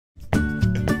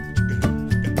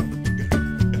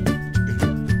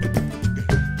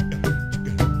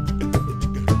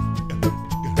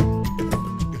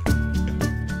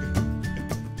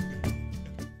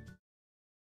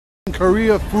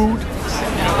Korea Food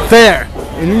Fair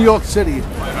in New York City.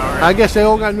 I guess they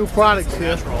all got new products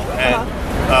here.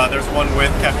 And there's one with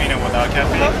caffeine and without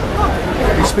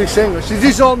caffeine. He speaks English. Is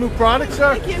these all new products,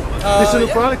 sir? Thank you. These are new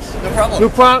products? No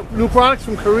problem. New products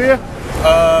from Korea?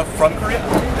 From Korea?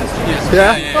 Yes.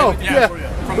 Yeah? Oh, yeah.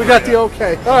 We got the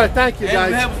okay. All right, thank you,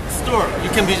 guys. And we have a store. You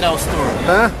can visit our store.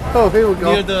 Huh? Oh, here we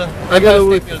go. Near the I got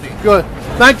Empire it. State Building. Good.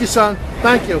 Thank you, son.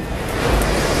 Thank you.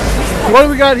 What do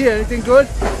we got here? Anything good?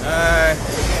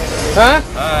 Huh?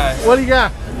 What do you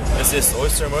got? This is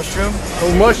oyster mushroom.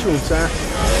 Oh, mushrooms, huh?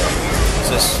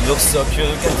 Just looks so cute.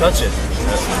 You can touch it.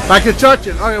 I can touch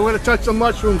it. Okay, we're gonna touch some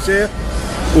mushrooms here.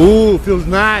 Ooh, feels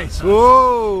nice.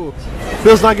 Whoa,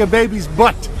 feels like a baby's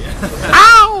butt.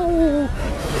 Ow!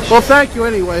 Well, thank you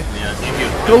anyway. Yeah, thank you.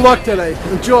 Good luck today.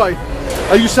 Enjoy.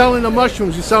 Are you selling the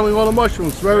mushrooms? You're selling all the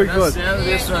mushrooms. Very good. Not selling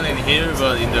this one in here,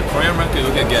 but in the Korean market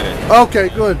you can get it. Okay,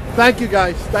 good. Thank you,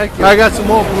 guys. Thank you. I got some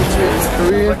more foods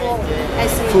here. Korean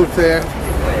food fair.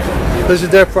 These are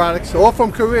their products. All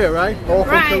from Korea, right? All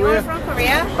from Korea? All from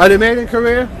Korea. Are they made in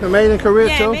Korea? They're made in Korea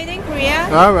too? Yeah, made in Korea.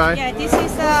 All right. Yeah, this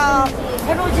is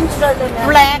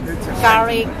black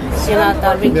garlic,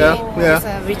 the ringing,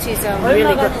 which is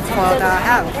really good for the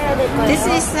health. This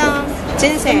is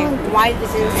ginseng, white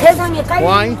ginseng.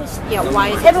 Wine? Yeah,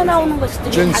 white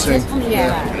Ginseng.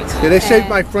 Yeah. Yeah, they saved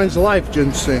my friend's life,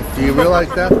 ginseng. Do you realize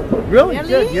that? Really?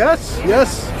 Really? Yes,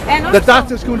 yes. And The also-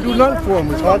 doctors couldn't do nothing for him.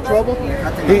 It was heart trouble.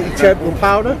 He kept the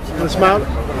powder in his mouth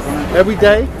every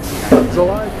day. He's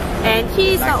alive. And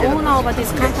he's the owner of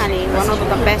this company, one of the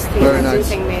best Very nice.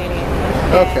 ginseng made.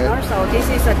 Okay. And also, this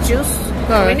is a juice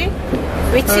right. winning,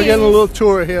 which I'm is getting a little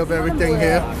tour here of everything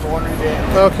here.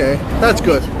 Okay, that's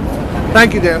good.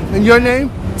 Thank you, dear. And your name?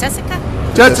 Jessica.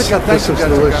 Jessica. Thank you,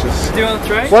 delicious. Do you want to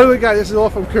try? What do we got? This is all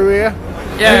from Korea.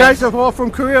 Yeah. You guys are all from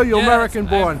Korea, or you're American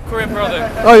born? Korean brother.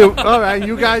 Oh, you, all right.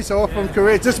 You guys are all from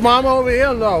Korea. Is this mama over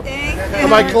here? No.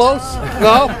 Am I close?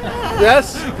 No.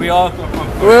 Yes. We all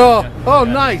We're all. Oh,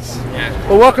 nice.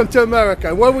 Well, welcome to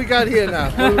America. What do we got here now?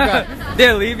 What do we got?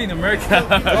 They live in America.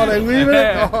 Oh, they leaving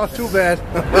it? Oh, too bad.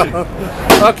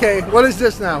 Okay, what is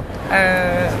this now?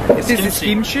 This is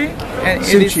kimchi, and it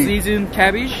is Kimchi. seasoned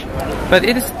cabbage, but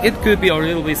it could be a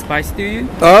little bit spicy to you.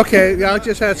 Okay, yeah, I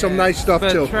just had some nice stuff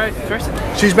But too. try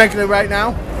some. She's making it right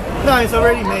now? No, it's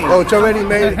already made. Oh, it's already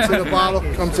made. It's in the bottle.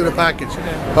 Comes in the package.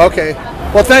 Okay.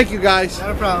 Well, thank you guys.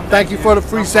 Not a problem. Thank you for the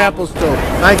free samples too.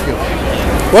 Thank you.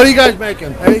 What are you guys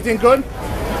making? Anything good?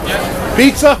 Yeah.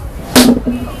 Pizza?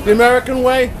 The American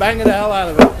way? Banging the hell out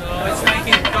of it.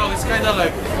 It's kind of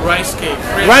like rice cake.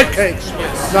 Rice cakes.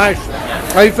 Yes.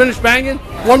 Nice. Are you finished banging?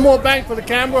 One more bang for the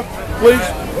camera, please.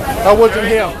 I wasn't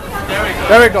here.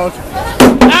 There it goes.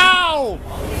 Ow!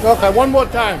 Okay, one more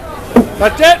time.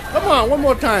 That's it? Come on, one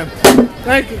more time.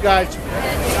 Thank you, guys.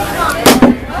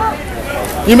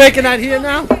 You making that here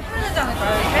now?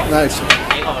 Nice.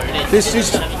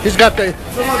 He's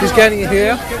getting it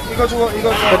here.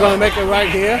 They're gonna make it right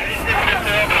here.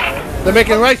 They're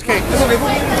making rice cakes.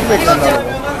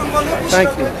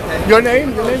 Thank you. Your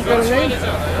name? Your name? You got a name?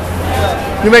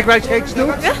 You make rice cakes too?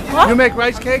 Yeah. You make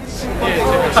rice cakes?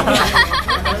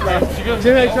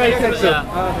 She makes rice cakes too.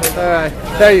 Alright,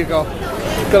 there you go.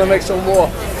 Gonna make some more.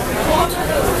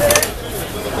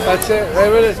 That's it.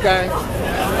 There it is, gang.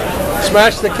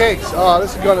 Smash the cakes. Oh,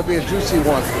 this is gonna be a juicy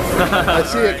one. I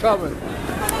see it coming.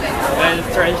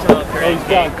 It's traditional Korean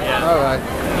cake. Yeah. Alright.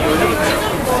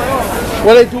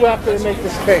 What do they do after they make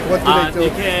this cake? What do they do?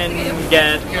 You can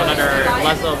get another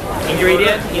lots of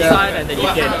ingredients inside, and then you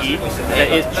can eat.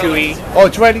 It's chewy. Oh,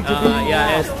 it's ready to be?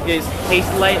 Yeah, it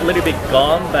tastes like a little bit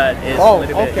gum, but it's a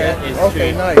little bit. It's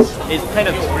Okay, chewy. nice. It's kind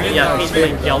of tastes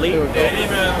like jelly.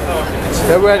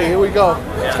 They're ready. Here we go.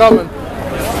 It's coming.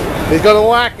 He's gonna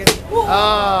whack it.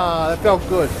 Ah, that felt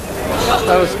good.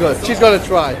 That was good. She's gonna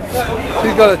try.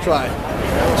 She's gonna try.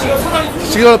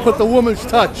 She's gonna put the woman's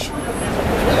touch.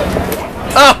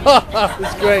 Oh, that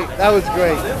was great. That was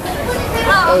great.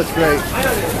 That was great.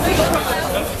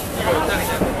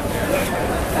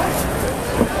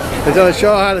 They're gonna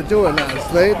show her how to do it now.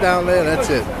 Just lay it down there. That's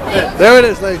it. There it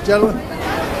is, ladies and gentlemen.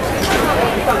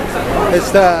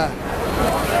 It's the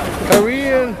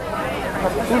Korean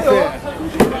food fair.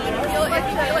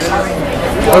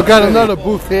 I've got another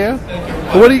booth here.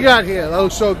 What do you got here? That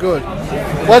looks so good.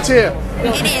 What's here?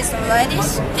 It is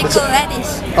radish, pickled radish.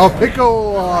 Oh,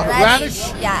 pickle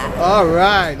radish? Yeah. All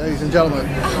right, ladies and gentlemen.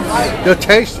 Your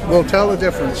taste will tell the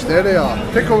difference. There they are.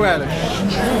 Pickle radish.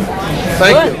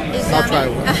 Thank you. I'll try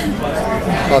one.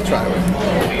 I'll try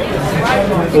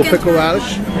one. Little pickle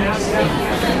radish.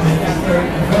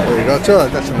 There you go, too.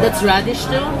 That's enough. That's radish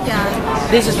too? Yeah.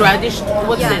 This is radish.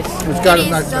 What's Yeah. this? It's got a It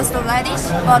nice is just a radish,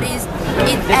 but it's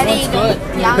adding good.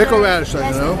 younger. pickle radish, you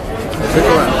know.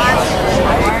 Pickle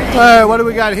radish. Hey, what do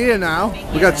we got here now?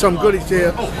 We got some goodies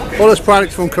here. All this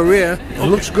products from Korea. It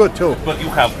looks good too. But you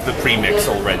have the premix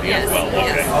already as well.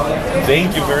 Okay.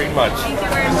 Thank you very much.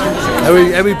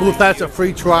 Every booth has a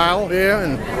free trial here.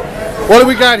 And what do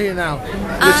we got here now?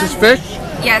 This is fish.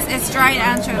 Yes, it's dried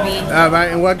anchovy. All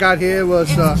right, and what got here was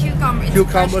It's cucumber. It's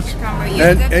cucumbers. fresh cucumber. You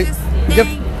And- dip and this you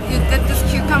thing. You dip this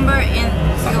cucumber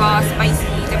into spicy.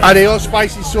 Are they all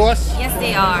spicy sauce? Yes,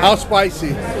 they are. How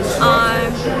spicy?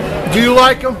 Um, Do you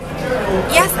like them?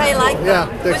 yes, I like them. Yeah,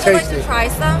 they're Would you like tasty. to try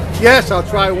some? Yes, I'll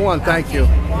try one. Thank you.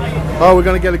 Oh, we're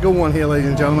gonna get a good one here, ladies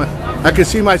and gentlemen. I can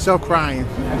see myself crying.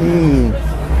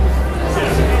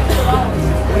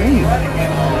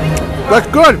 That's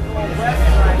good.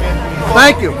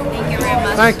 Thank you. Thank you very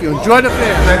much. Thank you. Enjoy the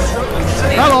fair.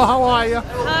 Hello, how are you?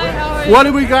 Hi, how are you? What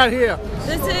do we got here?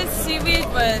 This is seaweed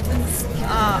with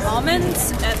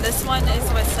almonds, and this one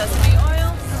is with sesame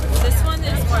oil. This one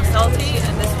is more salty,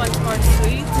 and this one's more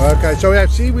sweet. Okay, so we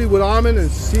have seaweed with almond and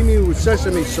seaweed with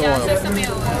sesame Yeah, oil. sesame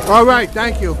oil. All right,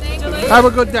 thank you. Have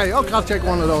a good day. Okay, I'll take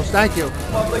one of those. Thank you.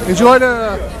 Enjoy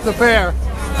the fair.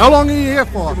 How long are you here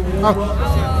for?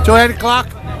 Till 8 o'clock?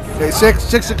 Okay,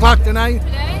 6 o'clock tonight?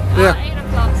 Yeah. 8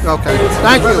 o'clock. Okay.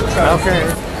 Thank you. Okay.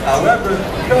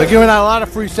 They're giving out a lot of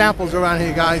free samples around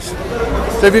here, guys.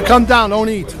 So if you come down, don't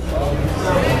eat.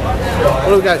 What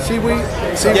do we got? Seaweed?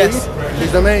 Seaweed? Yes.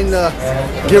 He's the main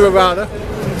giver router.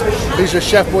 He's the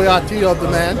chef boyardee of the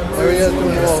man. There he is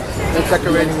doing all the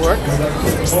decorating work.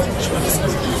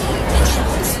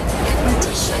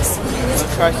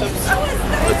 Try some?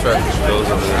 Let's try those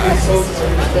over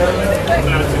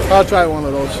there. I'll try one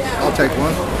of those. I'll take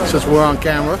one. Since we're on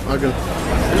camera,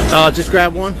 I'll just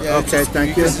grab one. Okay,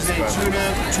 thank you. This is a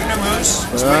tuna mousse,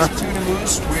 spicy tuna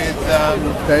mousse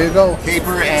with There you go.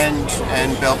 caper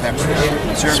and bell peppers.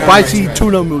 Served on Spicy rice.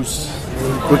 tuna mousse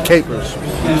with capers.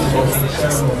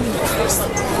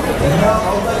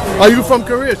 Are you from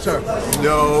Korea, sir?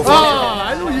 No. Oh,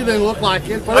 I knew you didn't look like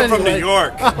it. But I'm from anyway. New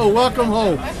York. Oh, welcome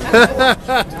home.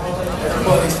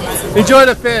 Enjoy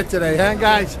the fair today, huh,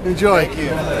 guys? Enjoy. Thank you.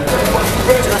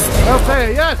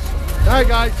 Okay, yes. Hi,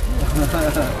 guys.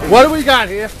 What do we got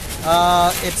here?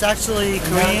 It's actually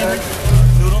Korean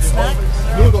noodle snack.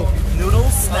 Noodle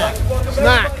snack.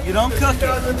 Snack. You don't cook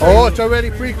it. Oh, it's already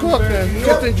pre-cooked, and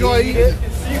just enjoy eating.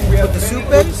 With the soup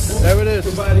base. There it is.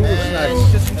 Noodle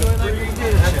snacks. Just enjoy it like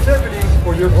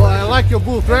we did. Well, I like your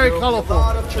booth. Very colorful.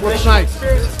 Looks nice.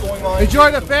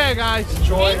 Enjoy the fair, guys.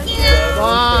 Enjoy.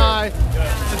 Bye.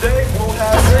 Today we'll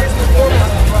have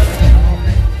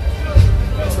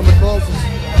Some of the clothes.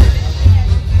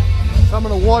 Some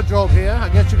of the wardrobe here. I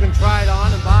guess you can try it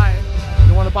on and buy it.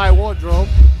 You want to buy a wardrobe.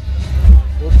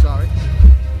 Oops, sorry.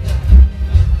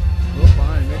 Look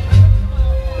behind me.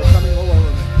 They're coming all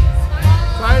over me.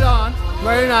 Try it on.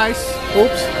 Very nice.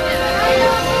 Oops.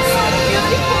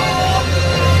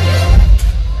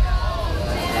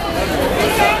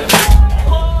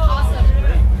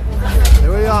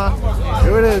 Here we are.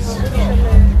 Here it is.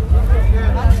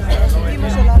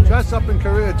 Dress up in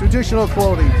Korea. Traditional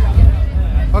clothing.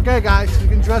 Okay, guys. You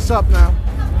can dress up now.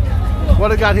 What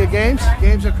do we got here? Games?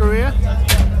 Games of Korea?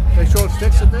 They throw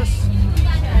sticks at this.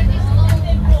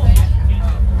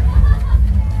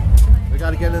 We got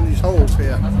to get in these holes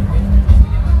here.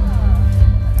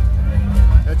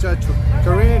 It's a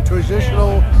Korean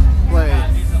traditional play.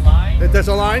 There's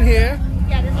a line here.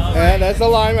 And there's a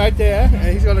line right there.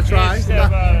 And he's going to try.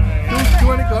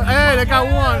 Hey, they got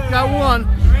one. Got one.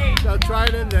 So try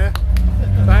it in there.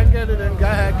 Try and get it in. Go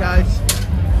ahead, guys.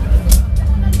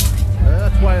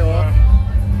 That's way off.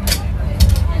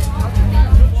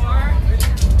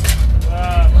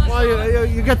 Well,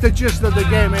 you get the gist of the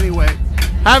game anyway.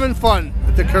 Having fun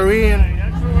at the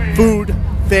Korean Food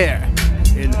Fair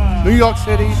in New York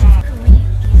City.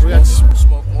 We got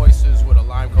smoked oysters with a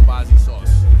lime kabazi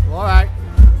sauce. all right.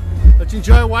 Let's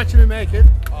enjoy watching me make it.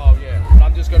 Oh yeah, but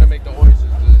I'm just gonna make the oysters.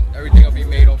 Everything will be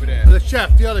made over there. The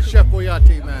chef, the other chef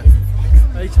Boyardee, man.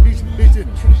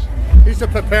 He's the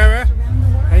preparer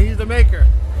and he's the maker.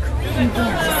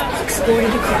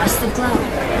 Exported across the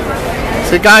globe.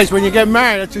 So guys, when you get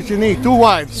married, that's what you need. 2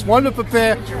 wives, one to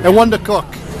prepare and one to cook.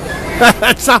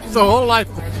 That solves the whole life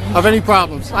of any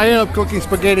problems. I end up cooking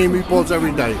spaghetti and meatballs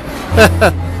every day.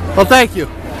 Well, thank you.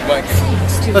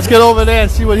 Let's get over there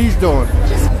and see what he's doing.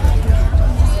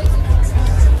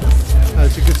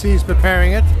 As you can see, he's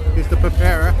preparing it. He's the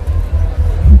preparer.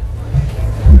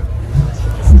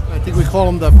 I think we call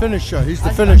him the finisher. He's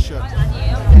the finisher.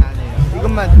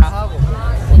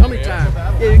 Tummy time.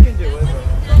 Yeah, you can do it.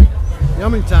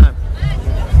 Yummy time.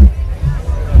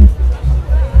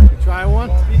 You try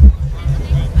one?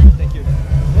 Thank you.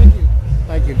 Thank you.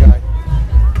 Thank you, guy.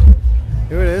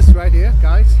 Here it is, right here,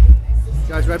 guys.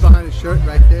 Guys, right behind the shirt,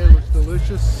 right there. Looks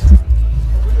delicious.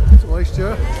 It's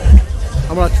oyster.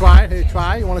 I'm gonna try it. Hey,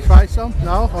 try. You want to try some?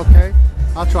 No? Okay.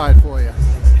 I'll try it for you.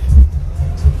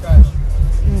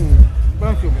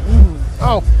 Thank you.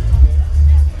 Oh,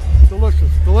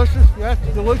 delicious. Delicious. Yes,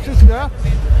 delicious. Yeah.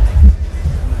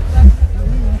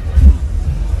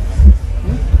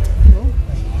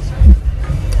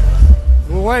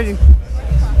 We're waiting.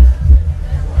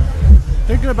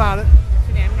 Thinking about it.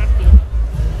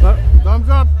 Thumbs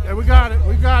up. Yeah, we got it.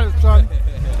 We got it, son.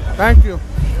 Thank you.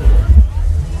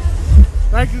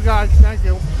 Thank you, guys. Thank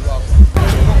you.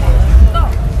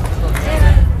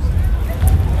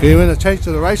 Give me a taste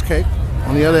of the rice cake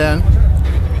on the other end.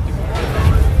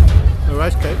 The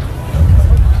rice cake.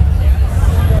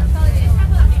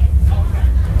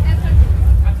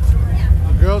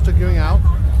 The girls are giving out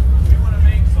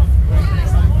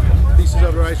pieces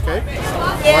of the rice cake.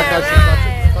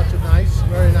 Such a nice,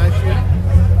 very nice here.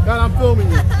 God, I'm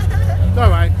filming you. It's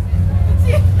alright.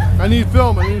 I need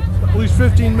film. I need at least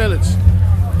 15 minutes.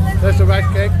 There's the rice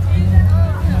cake.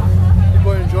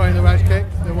 People are enjoying the rice cake.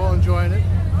 They're all enjoying it.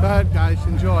 Go ahead, guys.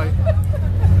 Enjoy.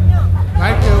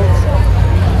 Thank you.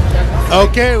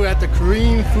 Okay, we're at the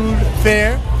Korean Food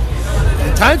Fair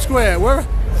in Times Square.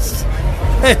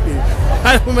 Hey,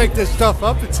 I don't make this stuff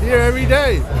up. It's here every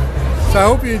day. So I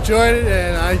hope you enjoyed it,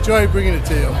 and I enjoy bringing it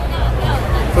to you.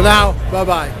 For now,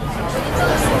 bye-bye.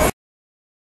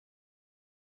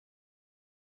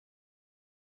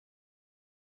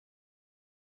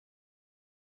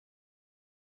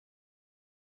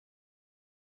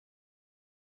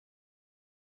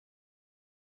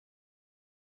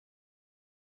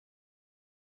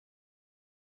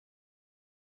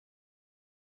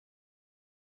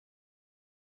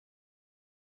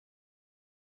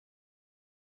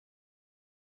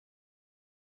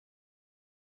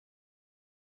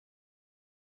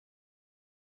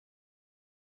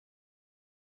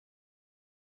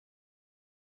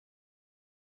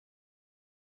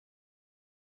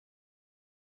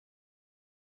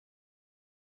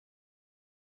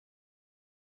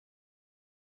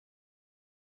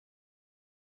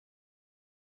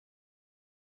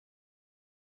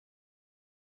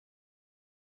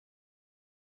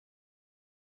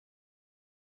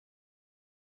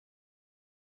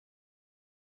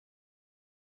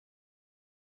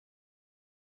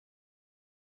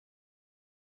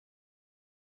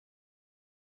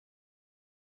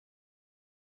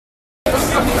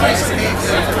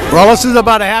 Well, this is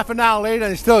about a half an hour later,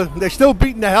 and they're still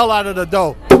beating the hell out of the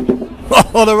dough.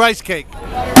 Or the rice cake.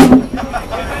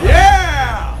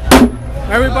 Yeah!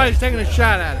 Everybody's taking a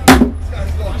shot at it.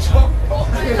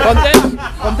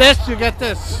 From this, you get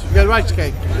this. You get rice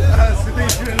cake.